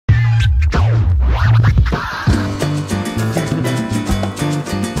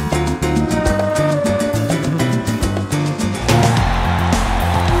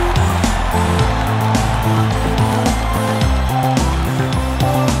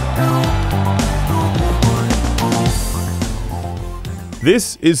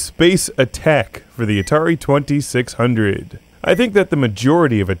This is Space Attack for the Atari 2600. I think that the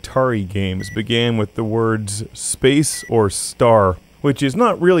majority of Atari games began with the words space or star, which is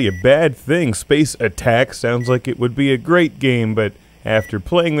not really a bad thing. Space Attack sounds like it would be a great game, but after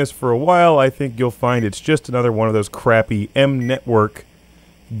playing this for a while, I think you'll find it's just another one of those crappy M-Network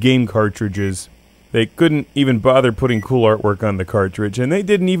game cartridges. They couldn't even bother putting cool artwork on the cartridge, and they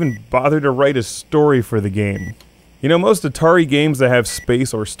didn't even bother to write a story for the game. You know, most Atari games that have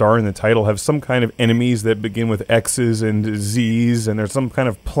space or star in the title have some kind of enemies that begin with X's and Z's, and there's some kind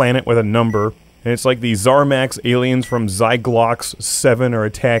of planet with a number. And it's like the Zarmax aliens from Zyglox 7 are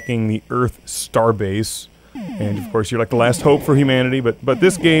attacking the Earth starbase. And of course, you're like the last hope for humanity, but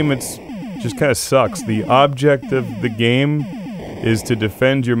this game, it's just kind of sucks. The object of the game is to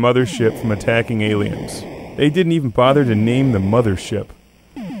defend your mothership from attacking aliens. They didn't even bother to name the mothership.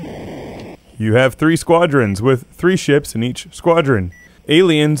 You have 3 squadrons with 3 ships in each squadron.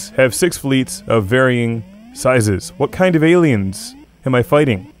 Aliens have 6 fleets of varying sizes. What kind of aliens am I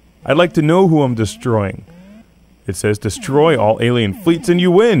fighting? I'd like to know who I'm destroying. It says destroy all alien fleets and you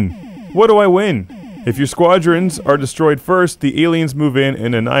win. What do I win? If your squadrons are destroyed first, the aliens move in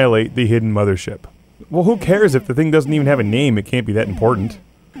and annihilate the hidden mothership. Well, who cares if the thing doesn't even have a name? It can't be that important.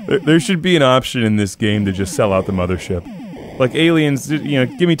 There should be an option in this game to just sell out the mothership. Like aliens, you know,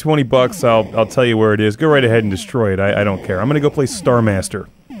 give me $20, I'll tell you where it is. Go right ahead and destroy it. I don't care. I'm gonna go play Star Master,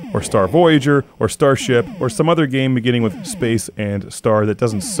 or Star Voyager, or Starship, or some other game beginning with space and star that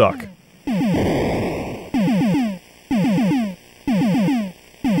doesn't suck.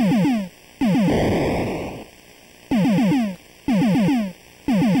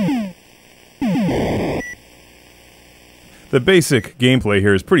 The basic gameplay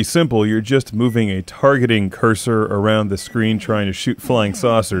here is pretty simple. You're just moving a targeting cursor around the screen trying to shoot flying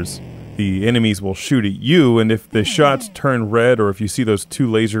saucers. The enemies will shoot at you, and if the shots turn red, or if you see those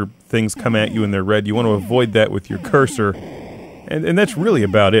 2 laser things come at you and they're red, you want to avoid that with your cursor. And that's really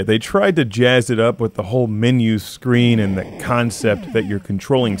about it. They tried to jazz it up with the whole menu screen and the concept that you're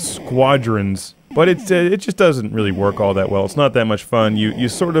controlling squadrons, but it just doesn't really work all that well. It's not that much fun. You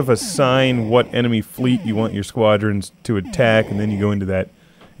sort of assign what enemy fleet you want your squadrons to attack, and then you go into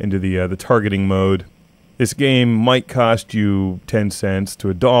the targeting mode. This game might cost you 10 cents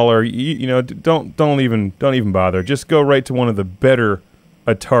to $1. You know, don't even bother. Just go right to one of the better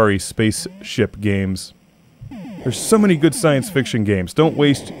Atari spaceship games. There's so many good science fiction games. Don't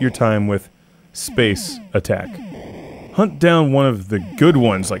waste your time with Space Attack. Hunt down one of the good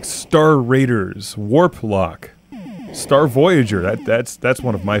ones like Star Raiders, Warp Lock, Star Voyager, that's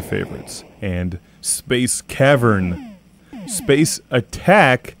one of my favorites, and Space Cavern. Space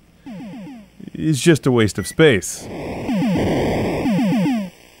Attack is just a waste of space.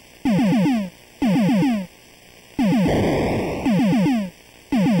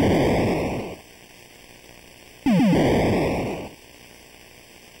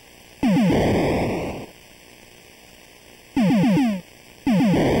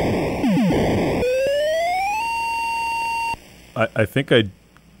 I think I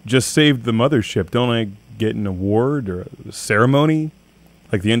just saved the mothership. Don't I get an award or a ceremony?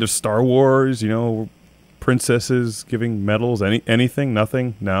 Like the end of Star Wars, you know, princesses giving medals, anything,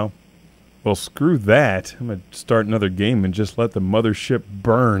 nothing? No? Well, screw that. I'm gonna start another game and just let the mothership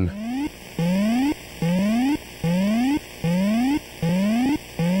burn.